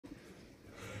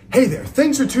Hey there,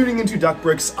 thanks for tuning into Duck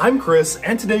Bricks. I'm Chris,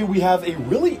 and today we have a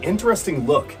really interesting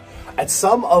look at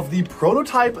some of the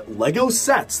prototype LEGO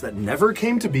sets that never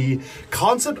came to be,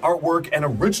 concept artwork, and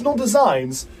original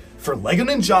designs for LEGO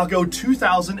Ninjago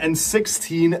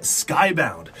 2016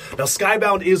 Skybound. Now,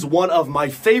 Skybound is one of my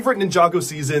favorite Ninjago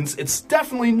seasons. It's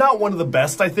definitely not one of the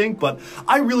best, I think, but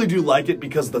I really do like it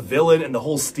because the villain and the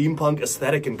whole steampunk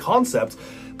aesthetic and concept.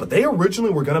 But they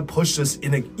originally were going to push this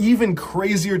in an even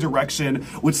crazier direction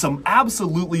with some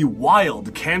absolutely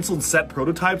wild canceled set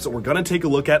prototypes that we're going to take a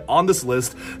look at on this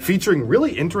list, featuring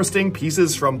really interesting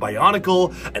pieces from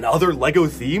Bionicle and other LEGO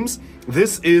themes.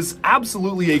 This is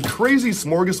absolutely a crazy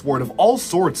smorgasbord of all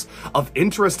sorts of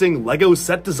interesting LEGO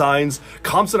set designs,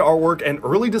 concept artwork, and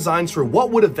early designs for what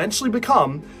would eventually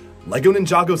become LEGO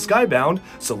Ninjago Skybound.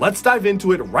 So let's dive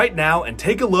into it right now and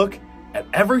take a look at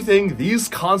everything these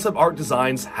concept art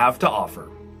designs have to offer.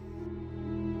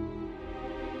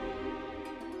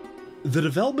 The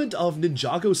development of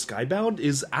Ninjago Skybound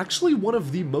is actually one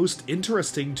of the most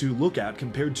interesting to look at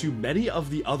compared to many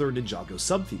of the other Ninjago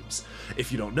subthemes.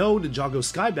 If you don't know, Ninjago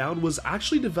Skybound was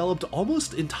actually developed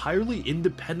almost entirely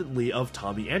independently of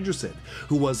Tommy Anderson,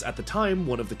 who was at the time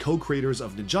one of the co-creators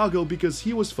of Ninjago because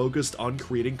he was focused on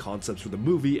creating concepts for the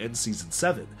movie and Season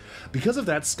 7. Because of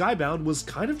that, Skybound was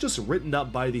kind of just written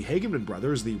up by the Hageman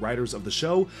brothers, the writers of the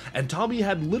show, and Tommy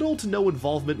had little to no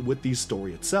involvement with the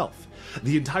story itself.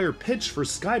 The entire pitch for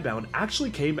Skybound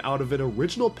actually came out of an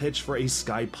original pitch for a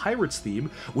Sky Pirates theme,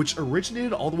 which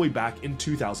originated all the way back in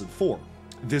 2004.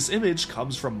 This image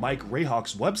comes from Mike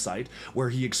Rayhawk's website, where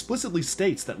he explicitly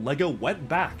states that LEGO went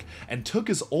back and took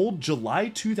his old July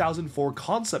 2004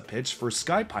 concept pitch for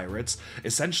Sky Pirates,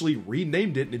 essentially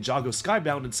renamed it Ninjago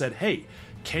Skybound, and said, hey,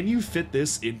 can you fit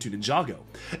this into Ninjago?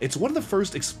 It's one of the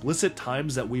first explicit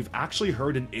times that we've actually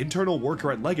heard an internal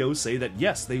worker at LEGO say that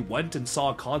yes, they went and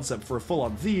saw a concept for a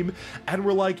full-on theme, and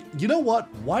were like, you know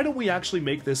what, why don't we actually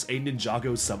make this a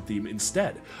Ninjago sub-theme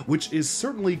instead? Which is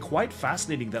certainly quite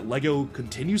fascinating that LEGO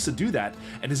continues to do that,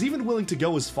 and is even willing to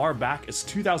go as far back as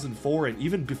 2004 and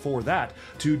even before that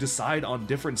to decide on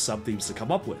different sub-themes to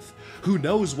come up with. Who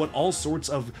knows what all sorts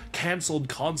of cancelled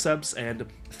concepts and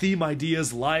theme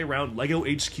ideas lie around LEGO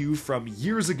HQ from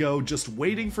years ago, just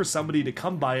waiting for somebody to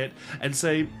come by it and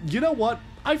say, you know what,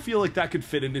 I feel like that could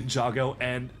fit in Ninjago,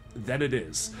 and then it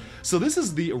is. So this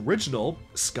is the original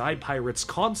Sky Pirates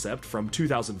concept from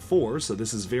 2004, so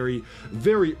this is very,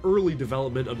 very early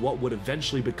development on what would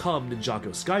eventually become Ninjago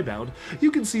Skybound. You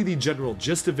can see the general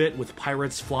gist of it with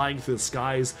pirates flying through the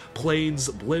skies, planes,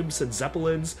 blimps, and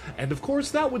zeppelins, and of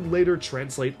course that would later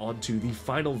translate onto the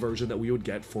final version that we would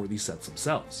get for the sets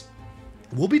themselves.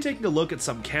 We'll be taking a look at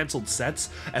some cancelled sets,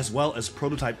 as well as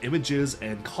prototype images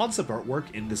and concept artwork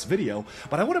in this video,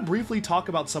 but I want to briefly talk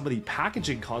about some of the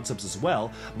packaging concepts as well.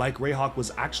 Mike Rayhawk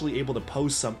was actually able to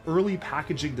post some early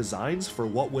packaging designs for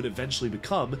what would eventually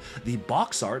become the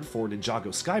box art for Ninjago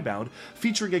Skybound,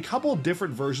 featuring a couple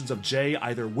different versions of Jay,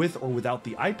 either with or without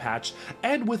the eye patch,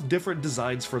 and with different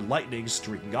designs for lightning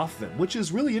streaking off them, which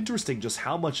is really interesting just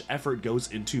how much effort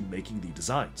goes into making the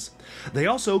designs. They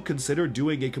also considered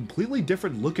doing a completely different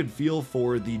look and feel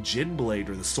for the Jin Blade,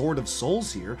 or the Sword of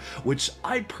Souls here, which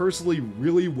I personally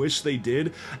really wish they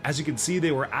did. As you can see,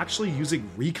 they were actually using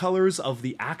recolors of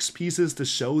the axe pieces to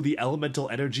show the elemental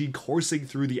energy coursing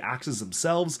through the axes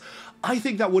themselves. I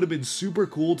think that would have been super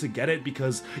cool to get it,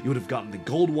 because you would have gotten the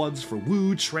gold ones for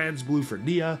Wu, trans blue for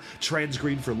Nia, trans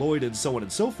green for Lloyd, and so on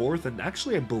and so forth, and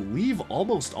actually I believe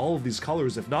almost all of these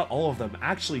colors, if not all of them,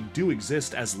 actually do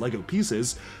exist as LEGO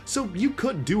pieces, so you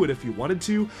could do it if you wanted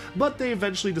to, but they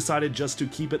eventually decided just to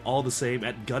keep it all the same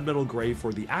at gunmetal gray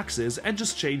for the axes and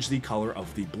just change the color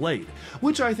of the blade,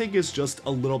 which I think is just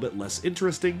a little bit less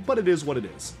interesting, but it is what it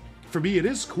is. For me, it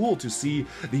is cool to see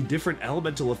the different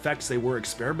elemental effects they were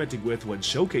experimenting with when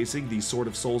showcasing the Sword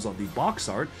of Souls on the box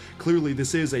art. Clearly,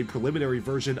 this is a preliminary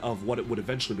version of what it would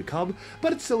eventually become,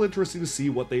 but it's still interesting to see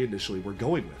what they initially were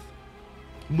going with.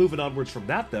 Moving onwards from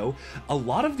that though, a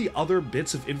lot of the other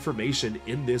bits of information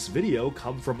in this video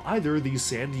come from either the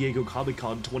San Diego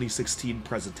Comic-Con 2016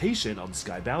 presentation on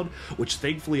Skybound, which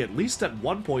thankfully at least at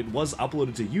one point was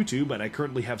uploaded to YouTube and I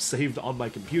currently have saved on my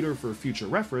computer for future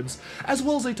reference, as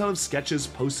well as a ton of sketches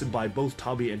posted by both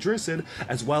Tommy and Andreessen,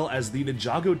 as well as the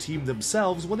Ninjago team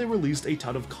themselves when they released a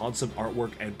ton of concept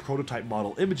artwork and prototype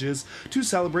model images to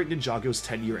celebrate Ninjago's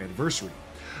 10-year anniversary.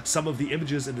 Some of the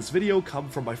images in this video come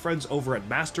from my friends over at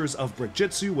Masters of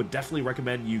Brickjitzu. Would definitely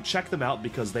recommend you check them out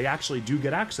because they actually do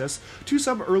get access to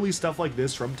some early stuff like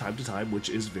this from time to time, which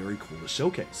is very cool to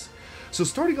showcase. So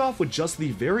starting off with just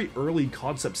the very early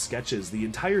concept sketches, the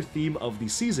entire theme of the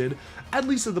season, at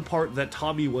least in the part that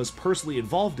Tommy was personally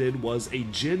involved in, was a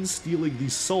djinn stealing the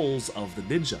souls of the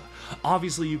ninja.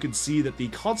 Obviously you can see that the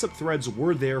concept threads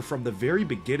were there from the very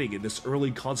beginning in this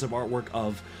early concept artwork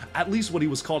of at least what he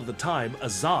was called at the time,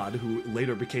 Azad, who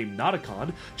later became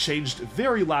Natakan, changed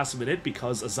very last minute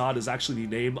because Azad is actually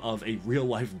the name of a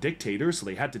real-life dictator, so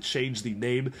they had to change the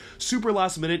name super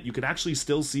last minute. You can actually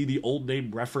still see the old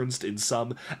name referenced in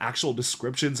some actual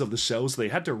descriptions of the show, so they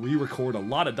had to re-record a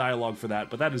lot of dialogue for that,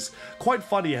 but that is quite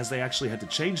funny as they actually had to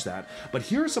change that. But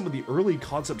here are some of the early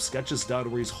concept sketches done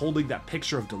where he's holding that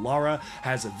picture of Delara,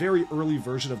 has a very early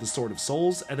version of the Sword of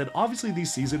Souls, and then obviously the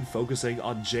season focusing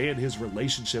on Jay and his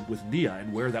relationship with Nia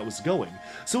and where that was going.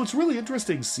 So it's really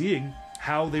interesting seeing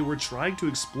how they were trying to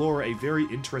explore a very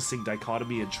interesting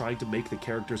dichotomy and trying to make the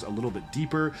characters a little bit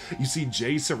deeper. You see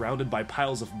Jay surrounded by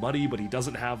piles of money, but he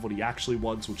doesn't have what he actually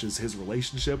wants, which is his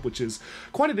relationship, which is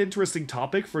quite an interesting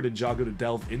topic for Ninjago to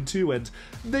delve into, and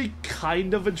they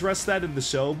kind of addressed that in the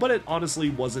show, but it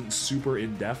honestly wasn't super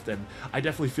in-depth, and I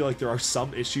definitely feel like there are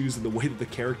some issues in the way that the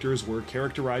characters were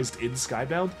characterized in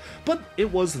Skybound, but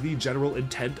it was the general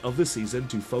intent of the season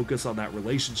to focus on that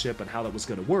relationship and how that was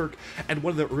going to work, and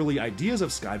one of the early ideas of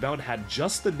Skybound had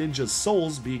just the ninjas'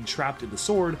 souls being trapped in the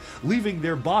sword, leaving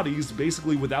their bodies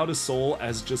basically without a soul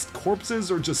as just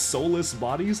corpses or just soulless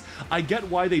bodies. I get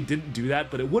why they didn't do that,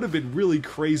 but it would have been really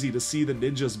crazy to see the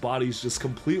ninjas' bodies just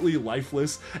completely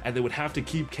lifeless, and they would have to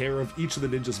keep care of each of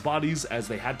the ninjas' bodies as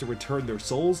they had to return their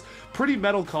souls. Pretty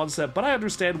metal concept, but I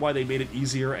understand why they made it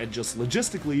easier and just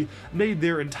logistically made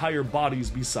their entire bodies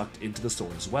be sucked into the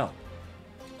sword as well.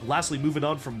 Lastly, moving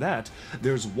on from that,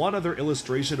 there's one other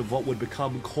illustration of what would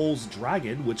become Cole's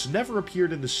dragon, which never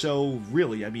appeared in the show,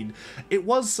 really. I mean, it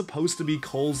was supposed to be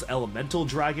Cole's elemental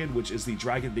dragon, which is the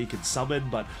dragon they can summon,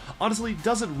 but honestly,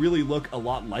 doesn't really look a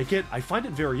lot like it. I find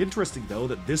it very interesting, though,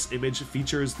 that this image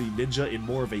features the ninja in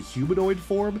more of a humanoid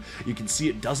form. You can see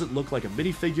it doesn't look like a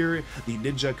minifigure. The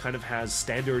ninja kind of has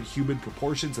standard human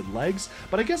proportions and legs,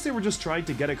 but I guess they were just trying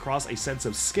to get across a sense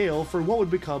of scale for what would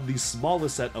become the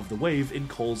smallest set of the wave in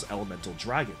Cole's elemental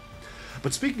dragon.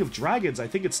 But speaking of dragons, I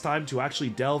think it's time to actually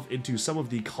delve into some of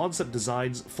the concept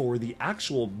designs for the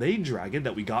actual main dragon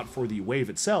that we got for the wave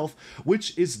itself,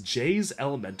 which is Jay's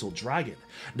elemental dragon.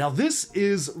 Now this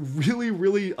is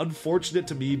really unfortunate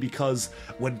to me because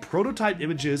when prototype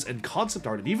images and concept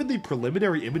art and even the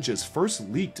preliminary images first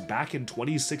leaked back in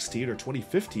 2016 or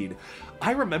 2015,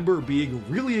 I remember being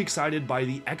really excited by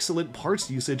the excellent parts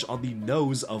usage on the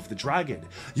nose of the dragon.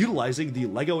 Utilizing the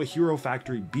LEGO Hero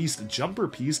Factory Beast jumper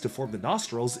piece to form the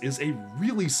nostrils is a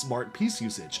really smart piece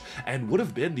usage, and would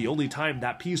have been the only time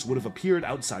that piece would have appeared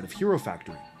outside of Hero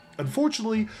Factory.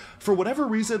 Unfortunately, for whatever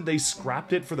reason, they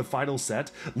scrapped it for the final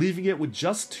set, leaving it with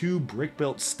just two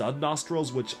brick-built stud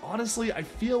nostrils, which honestly I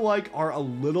feel like are a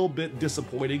little bit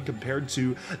disappointing compared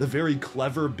to the very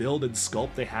clever build and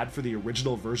sculpt they had for the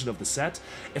original version of the set.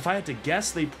 If I had to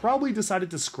guess, they probably decided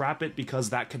to scrap it because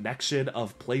that connection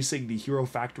of placing the Hero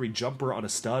Factory jumper on a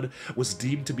stud was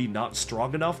deemed to be not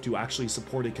strong enough to actually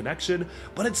support a connection,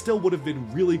 but it still would have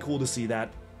been really cool to see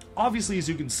that. Obviously, as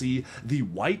you can see, the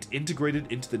white integrated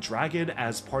into the dragon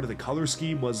as part of the color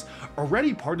scheme was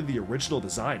already part of the original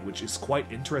design, which is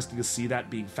quite interesting to see that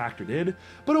being factored in.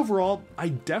 But overall, I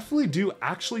definitely do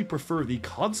actually prefer the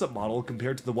concept model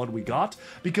compared to the one we got,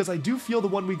 because I do feel the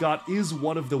one we got is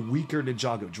one of the weaker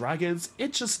Ninjago dragons.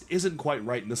 It just isn't quite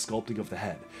right in the sculpting of the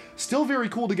head. Still very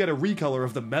cool to get a recolor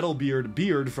of the Metal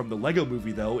beard from the LEGO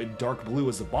movie, though, in dark blue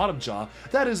as the bottom jaw.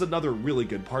 That is another really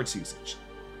good parts usage.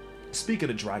 Speaking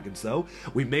of dragons, though,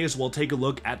 we may as well take a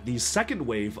look at the second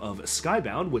wave of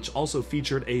Skybound, which also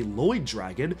featured a Lloyd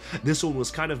dragon. This one was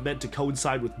kind of meant to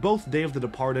coincide with both Day of the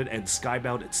Departed and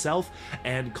Skybound itself,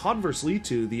 and conversely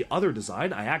to the other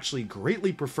design, I actually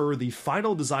greatly prefer the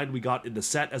final design we got in the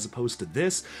set as opposed to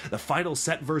this. The final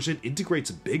set version integrates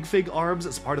big fig arms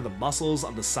as part of the muscles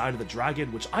on the side of the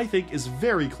dragon, which I think is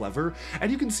very clever,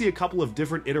 and you can see a couple of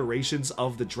different iterations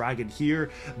of the dragon here,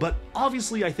 but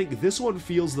obviously I think this one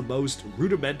feels the most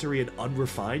rudimentary and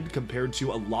unrefined compared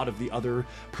to a lot of the other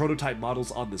prototype models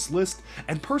on this list,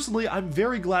 and personally I'm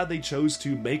very glad they chose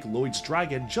to make Lloyd's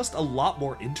dragon just a lot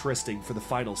more interesting for the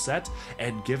final set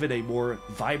and give it a more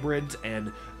vibrant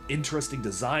and interesting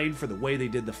design for the way they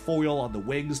did the foil on the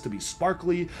wings to be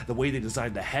sparkly. The way they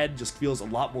designed the head just feels a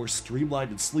lot more streamlined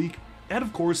and sleek. And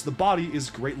of course, the body is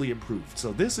greatly improved.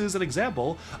 So this is an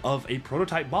example of a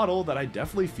prototype model that I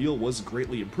definitely feel was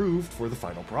greatly improved for the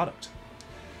final product.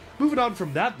 Moving on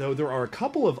from that, though, there are a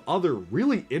couple of other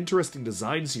really interesting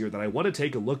designs here that I want to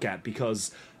take a look at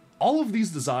because All of these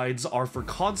designs are for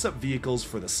concept vehicles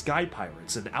for the Sky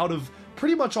Pirates, and out of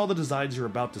pretty much all the designs you're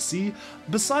about to see,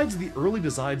 besides the early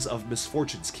designs of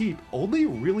Misfortune's Keep, only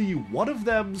really one of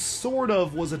them sort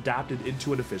of was adapted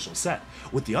into an official set,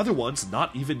 with the other ones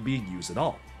not even being used at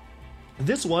all.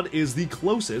 This one is the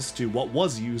closest to what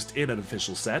was used in an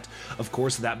official set, of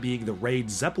course that being the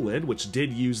Raid Zeppelin, which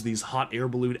did use these hot air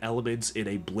balloon elements in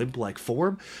a blimp-like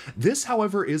form. This,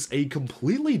 however, is a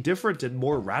completely different and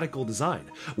more radical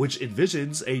design, which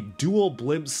envisions a dual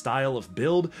blimp style of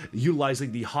build,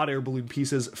 utilizing the hot air balloon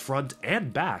pieces front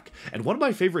and back. And one of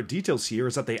my favorite details here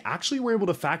is that they actually were able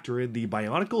to factor in the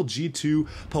Bionicle G2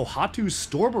 Pohatu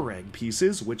Stormerang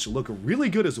pieces, which look really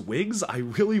good as wings. I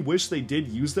really wish they did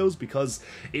use those because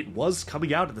it was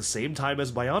coming out at the same time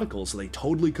as Bionicle, so they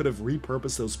totally could have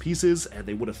repurposed those pieces and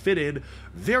they would have fit in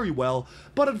very well,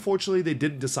 but unfortunately they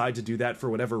didn't decide to do that for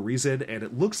whatever reason, and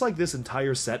it looks like this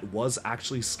entire set was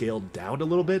actually scaled down a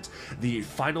little bit. The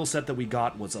final set that we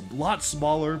got was a lot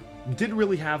smaller, didn't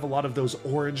really have a lot of those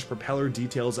orange propeller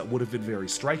details that would have been very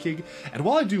striking, and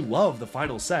while I do love the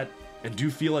final set, and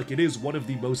do feel like it is one of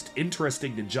the most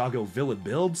interesting Ninjago villain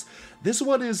builds, this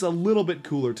one is a little bit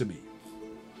cooler to me.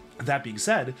 That being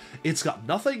said, it's got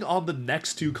nothing on the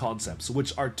next two concepts,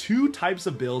 which are two types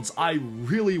of builds I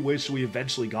really wish we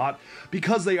eventually got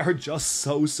because they are just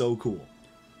so cool.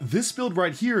 This build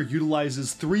right here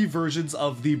utilizes three versions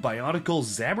of the Bionicle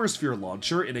Zammersphere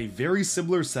launcher in a very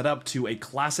similar setup to a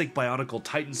classic Bionicle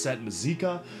Titan set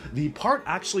Mazika. The part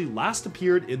actually last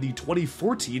appeared in the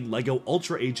 2014 LEGO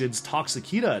Ultra Agents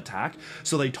Toxikita attack,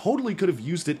 so they totally could have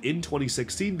used it in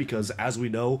 2016 because, as we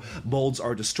know, molds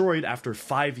are destroyed after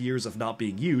 5 years of not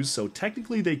being used, so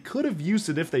technically they could have used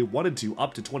it if they wanted to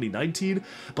up to 2019,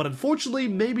 but unfortunately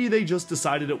maybe they just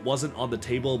decided it wasn't on the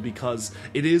table because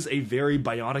it is a very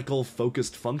Bionicle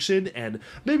focused function and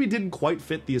maybe didn't quite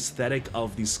fit the aesthetic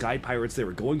of the Sky Pirates they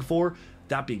were going for.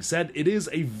 That being said, it is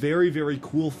a very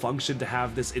cool function to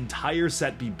have this entire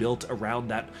set be built around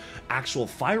that actual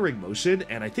firing motion,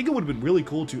 and I think it would have been really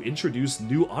cool to introduce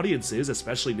new audiences,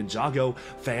 especially Ninjago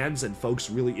fans and folks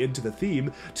really into the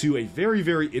theme, to a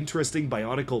very interesting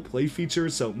Bionicle play feature.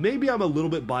 So maybe I'm a little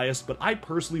bit biased, but I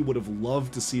personally would have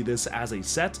loved to see this as a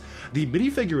set. The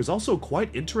minifigure is also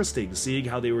quite interesting, seeing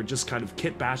how they were just kind of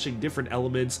kit bashing different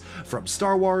elements from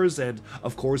Star Wars and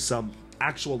of course some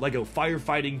actual LEGO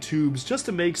firefighting tubes just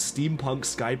to make steampunk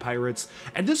Sky Pirates,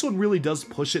 and this one really does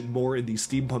push it more in the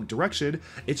steampunk direction.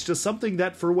 It's just something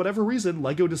that for whatever reason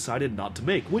LEGO decided not to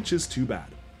make, which is too bad.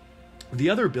 The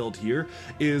other build here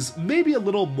is maybe a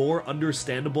little more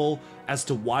understandable as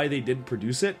to why they didn't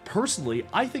produce it. Personally,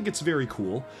 I think it's very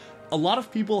cool. A lot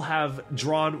of people have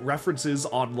drawn references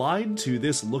online to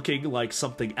this looking like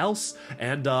something else,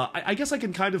 and I guess I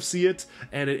can kind of see it,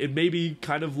 and it maybe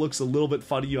kind of looks a little bit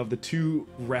funny. You have the two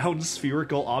round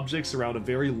spherical objects around a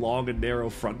very long and narrow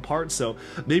front part, so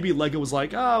maybe LEGO was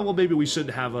like, well, maybe we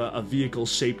shouldn't have a vehicle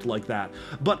shaped like that.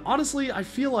 But honestly, I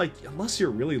feel like unless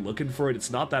you're really looking for it,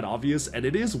 it's not that obvious, and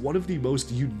it is one of the most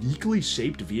uniquely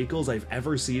shaped vehicles I've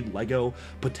ever seen LEGO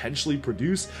potentially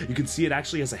produce. You can see it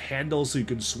actually has a handle, so you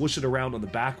can swoosh it around on the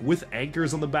back with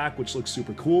anchors on the back, which looks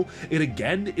super cool. It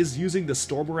again is using the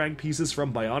Stormerang pieces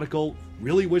from Bionicle.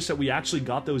 Really wish that we actually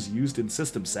got those used in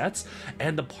system sets,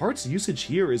 and the parts usage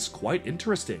here is quite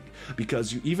interesting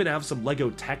because you even have some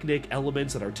LEGO Technic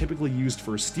elements that are typically used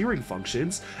for steering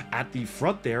functions at the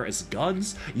front there as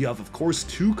guns. You have of course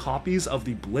two copies of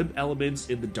the blimp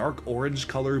elements in the dark orange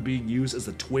color being used as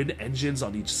the twin engines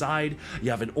on each side.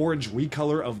 You have an orange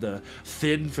recolor of the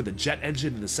fin for the jet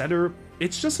engine in the center.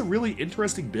 It's just a really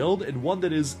interesting build, and one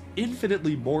that is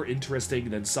infinitely more interesting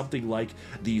than something like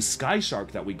the Sky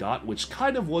Shark that we got, which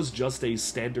kind of was just a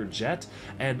standard jet,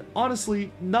 and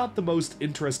honestly, not the most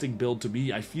interesting build to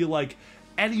me. I feel like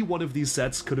any one of these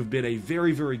sets could have been a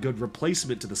very good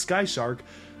replacement to the Sky Shark,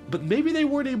 but maybe they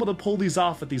weren't able to pull these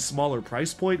off at the smaller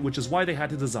price point, which is why they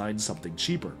had to design something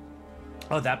cheaper.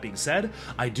 That being said,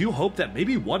 I do hope that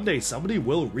maybe one day somebody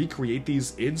will recreate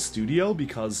these in studio,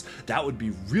 because that would be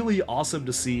really awesome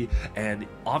to see, and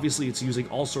obviously it's using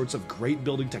all sorts of great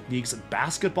building techniques,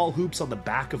 basketball hoops on the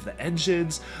back of the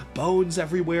engines, bones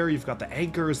everywhere, you've got the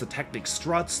anchors, the Technic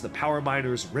struts, the power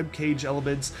miners, ribcage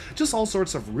elements, just all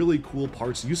sorts of really cool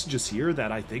parts usages here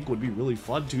that I think would be really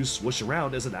fun to swoosh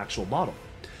around as an actual model.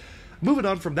 Moving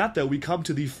on from that though, we come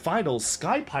to the final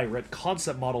Sky Pirate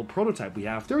concept model prototype we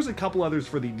have. There's a couple others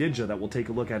for the Ninja that we'll take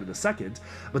a look at in a second,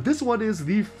 but this one is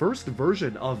the first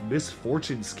version of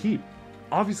Misfortune's Keep.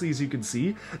 Obviously, as you can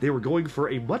see, they were going for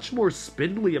a much more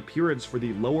spindly appearance for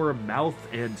the lower mouth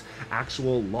and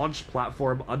actual launch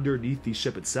platform underneath the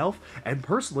ship itself, and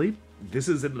personally, this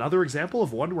is another example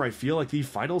of one where I feel like the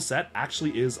final set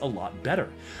actually is a lot better.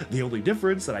 The only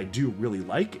difference that I do really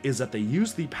like is that they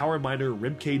use the power miner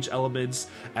ribcage elements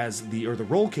as the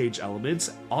roll cage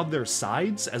elements on their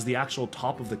sides as the actual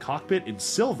top of the cockpit in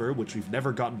silver, which we've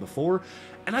never gotten before,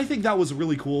 and I think that was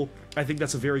really cool. I think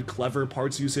that's a very clever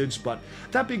parts usage, but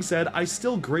that being said, I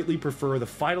still greatly prefer the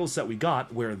final set we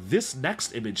got, where this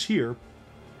next image here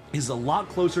is a lot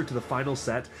closer to the final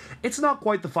set. It's not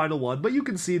quite the final one, but you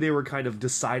can see they were kind of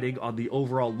deciding on the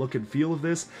overall look and feel of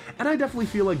this, and I definitely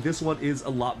feel like this one is a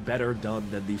lot better done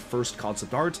than the first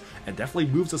concept art, and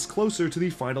definitely moves us closer to the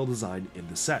final design in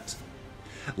the set.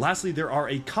 Lastly, there are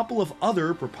a couple of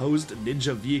other proposed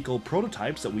Ninja vehicle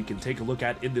prototypes that we can take a look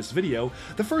at in this video.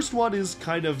 The first one is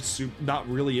kind of not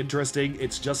really interesting.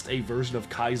 It's just a version of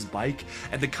Kai's bike,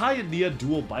 and the Kai and Nia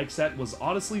dual bike set was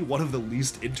honestly one of the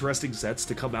least interesting sets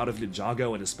to come out of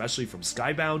Ninjago, and especially from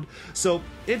Skybound, so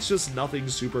it's just nothing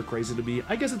super crazy to me.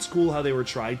 I guess it's cool how they were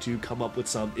trying to come up with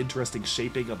some interesting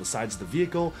shaping on the sides of the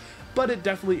vehicle, but it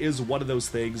definitely is one of those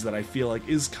things that I feel like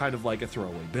is kind of like a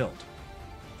throwaway build.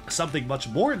 Something much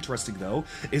more interesting, though,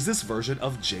 is this version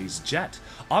of Jay's jet.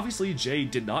 Obviously, Jay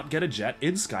did not get a jet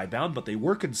in Skybound, but they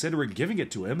were considering giving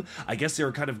it to him. I guess they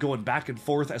were kind of going back and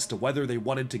forth as to whether they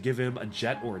wanted to give him a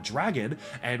jet or a dragon,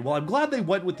 and while I'm glad they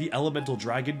went with the elemental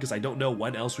dragon, because I don't know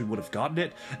when else we would have gotten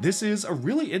it, this is a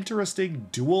really interesting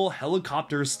dual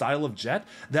helicopter style of jet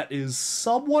that is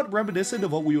somewhat reminiscent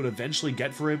of what we would eventually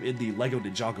get for him in the LEGO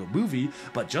Ninjago movie,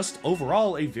 but just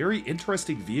overall a very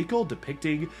interesting vehicle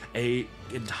depicting a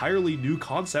entirely new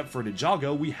concept for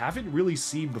Ninjago we haven't really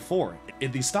seen before,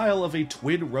 in the style of a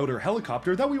twin-rotor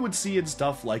helicopter that we would see in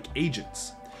stuff like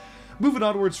Agents. Moving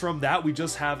onwards from that, we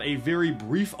just have a very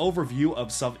brief overview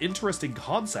of some interesting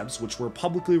concepts which were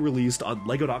publicly released on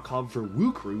LEGO.com for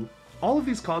Woo Crew. All of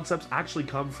these concepts actually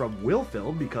come from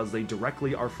Willfilm because they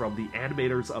directly are from the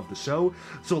animators of the show,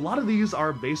 so a lot of these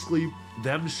are basically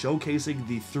them showcasing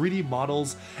the 3D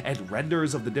models and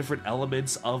renders of the different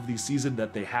elements of the season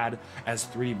that they had as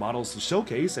 3D models to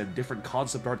showcase, and different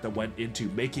concept art that went into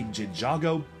making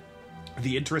Ninjago.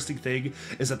 The interesting thing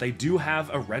is that they do have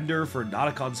a render for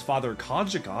Natakon's father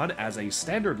Kanjikan as a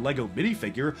standard LEGO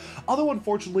minifigure, although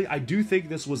unfortunately I do think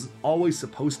this was always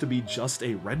supposed to be just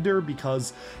a render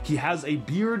because he has a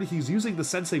beard. He's using the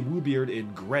Sensei Wu beard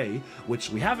in gray, which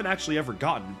we haven't actually ever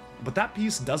gotten, but that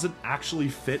piece doesn't actually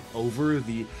fit over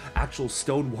the actual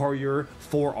Stone Warrior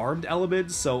four-armed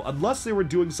elements, so unless they were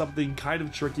doing something kind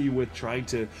of tricky with trying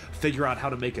to figure out how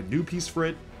to make a new piece for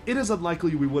it, it is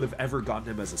unlikely we would have ever gotten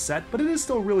him as a set, but it is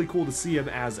still really cool to see him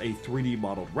as a 3D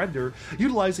modeled render,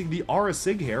 utilizing the Aura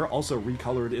Singh hair, also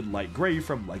recolored in light gray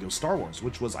from LEGO Star Wars,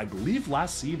 which was, I believe,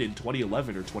 last seen in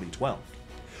 2011 or 2012.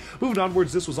 Moving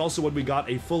onwards, this was also when we got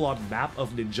a full-on map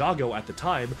of Ninjago at the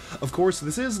time. Of course,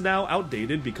 this is now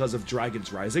outdated because of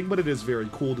Dragon's Rising, but it is very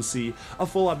cool to see a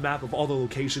full-on map of all the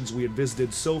locations we had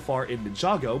visited so far in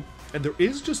Ninjago, and there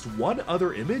is just one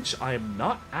other image. I am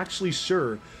not actually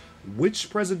sure which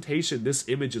presentation this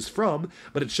image is from,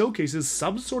 but it showcases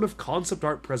some sort of concept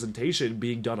art presentation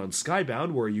being done on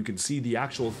Skybound, where you can see the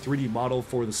actual 3D model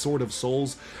for the Sword of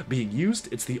Souls being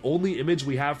used. It's the only image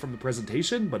we have from the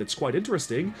presentation, but it's quite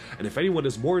interesting, and if anyone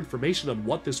has more information on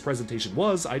what this presentation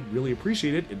was, I'd really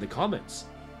appreciate it in the comments.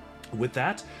 With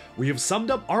that, we have summed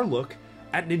up our look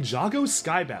at Ninjago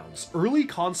Skybound's early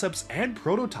concepts and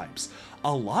prototypes.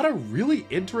 A lot of really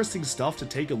interesting stuff to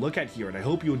take a look at here, and I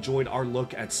hope you enjoyed our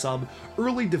look at some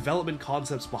early development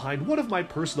concepts behind one of my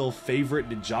personal favorite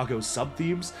Ninjago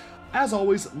sub-themes. As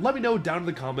always, let me know down in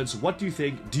the comments, what do you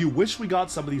think? Do you wish we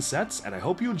got some of these sets? And I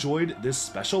hope you enjoyed this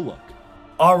special look.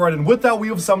 Alright, and with that, we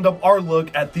have summed up our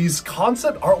look at these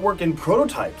concept artwork and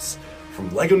prototypes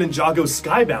from LEGO Ninjago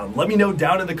Skybound. Let me know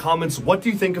down in the comments, what do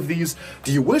you think of these?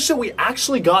 Do you wish that we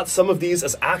actually got some of these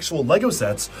as actual LEGO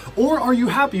sets, or are you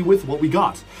happy with what we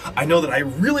got? I know that I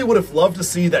really would have loved to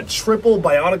see that triple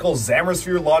Bionicle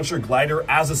Zamasphere launcher glider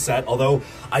as a set, although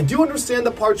I do understand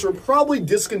the parts were probably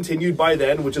discontinued by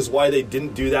then, which is why they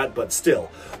didn't do that, but still,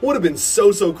 would have been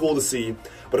so cool to see.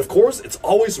 But of course, it's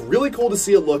always really cool to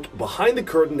see a look behind the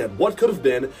curtain at what could have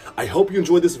been. I hope you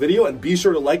enjoyed this video, and be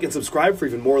sure to like and subscribe for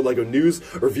even more LEGO news,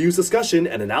 reviews, discussion,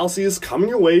 and analyses coming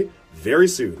your way very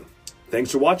soon.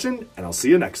 Thanks for watching, and I'll see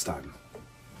you next time.